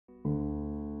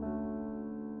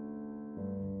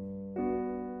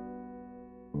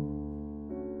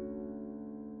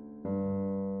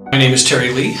My name is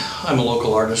Terry Lee. I'm a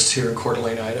local artist here in Coeur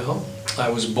d'Alene, Idaho. I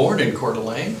was born in Coeur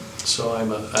d'Alene, so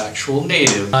I'm an actual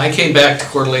native. I came back to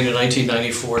Coeur d'Alene in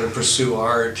 1994 to pursue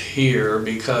art here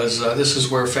because this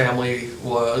is where family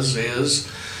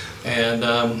is, and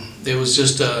it was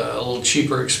just a little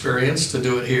cheaper experience to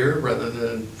do it here rather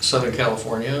than Southern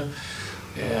California.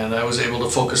 And I was able to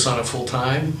focus on it full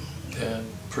time and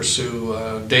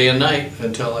pursue day and night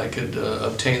until I could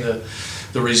obtain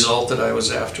the result that I was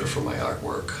after for my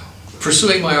artwork.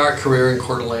 Pursuing my art career in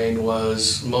Coeur d'Alene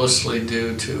was mostly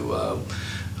due to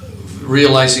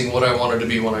realizing what I wanted to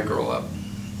be when I grow up.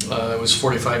 I was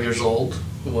 45 years old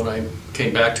when I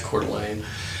came back to Coeur d'Alene,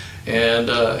 and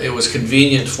it was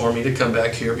convenient for me to come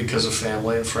back here because of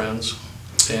family and friends,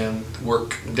 and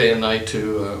work day and night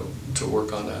to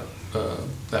work on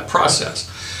that process.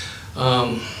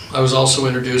 I was also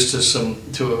introduced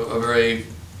to a very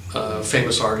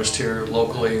famous artist here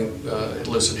locally.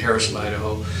 Lives in Harrison,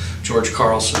 Idaho, George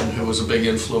Carlson, who was a big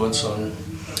influence on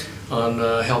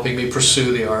helping me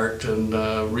pursue the art and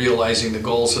realizing the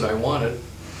goals that I wanted.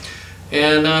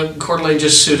 And Coeur d'Alene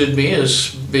just suited me as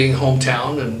being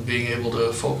hometown and being able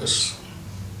to focus.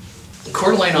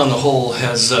 Coeur d'Alene on the whole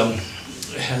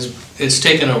it's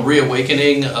taken a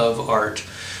reawakening of art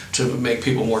to make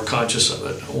people more conscious of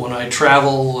it. When I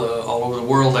travel all over the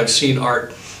world, I've seen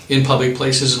art in public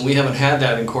places, and we haven't had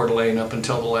that in Coeur d'Alene up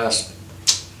until the last,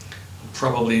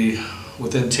 probably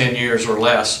within 10 years or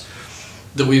less,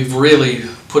 that we've really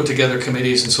put together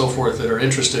committees and so forth that are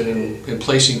interested in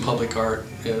placing public art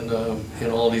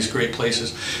in all these great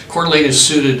places. Coeur d'Alene is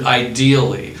suited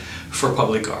ideally for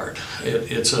public art.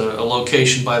 It's a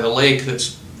location by the lake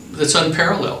that's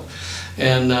unparalleled,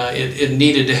 and it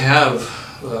needed to have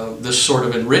this sort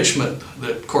of enrichment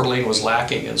that Coeur d'Alene was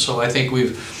lacking. And so I think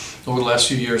we've, over the last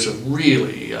few years, have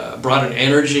really brought an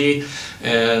energy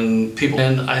and people,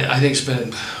 and I think it's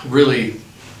been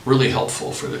really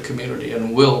helpful for the community,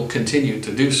 and will continue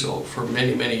to do so for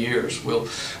many years.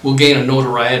 We'll gain a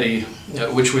notoriety,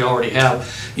 which we already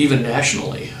have, even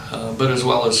nationally, but as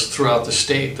well as throughout the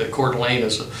state. That Coeur d'Alene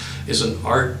is an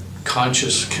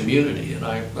art-conscious community, and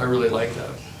I really like that.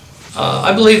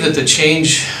 I believe that the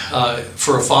change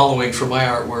for a following for my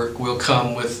artwork will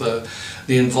come with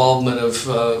the involvement of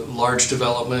large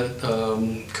development,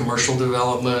 commercial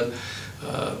development,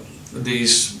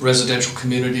 these residential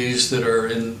communities that are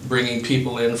bringing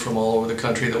people in from all over the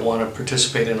country that want to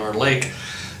participate in our lake,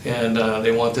 and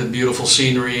they want the beautiful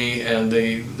scenery and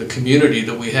the community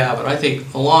that we have. And I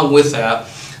think along with that,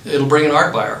 it'll bring an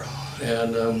art buyer.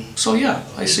 And so yeah,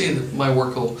 I see that my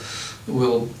work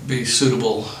will be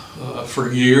suitable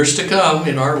for years to come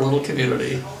in our little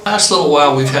community. Last little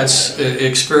while we've had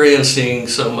experiencing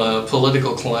some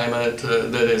political climate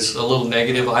that is a little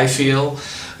negative, I feel,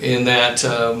 in that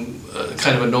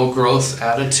kind of a no-growth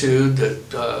attitude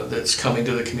that's coming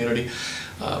to the community.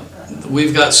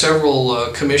 We've got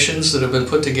several commissions that have been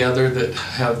put together that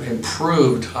have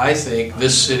improved, I think,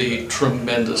 this city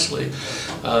tremendously.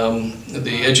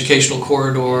 The educational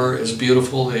corridor is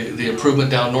beautiful. The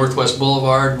improvement down Northwest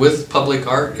Boulevard with public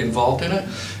art involved in it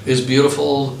is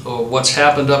beautiful. What's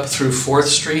happened up through 4th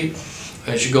Street,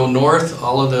 as you go north,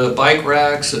 all of the bike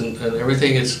racks and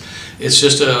everything, it's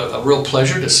just a real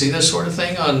pleasure to see this sort of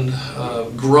thing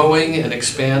growing and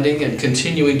expanding and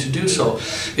continuing to do so.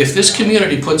 If this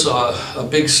community puts a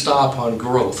big stop on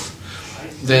growth,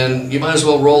 then you might as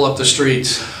well roll up the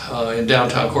streets in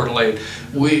downtown Coeur d'Alene.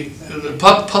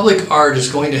 Public art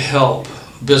is going to help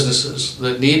businesses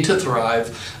that need to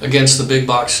thrive against the big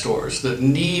box stores, that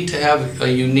need to have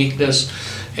a uniqueness,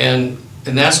 and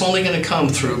that's only going to come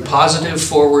through positive,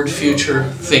 forward, future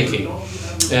thinking.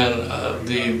 And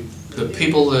the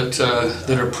people that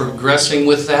are progressing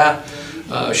with that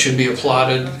should be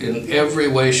applauded in every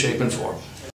way, shape, and form.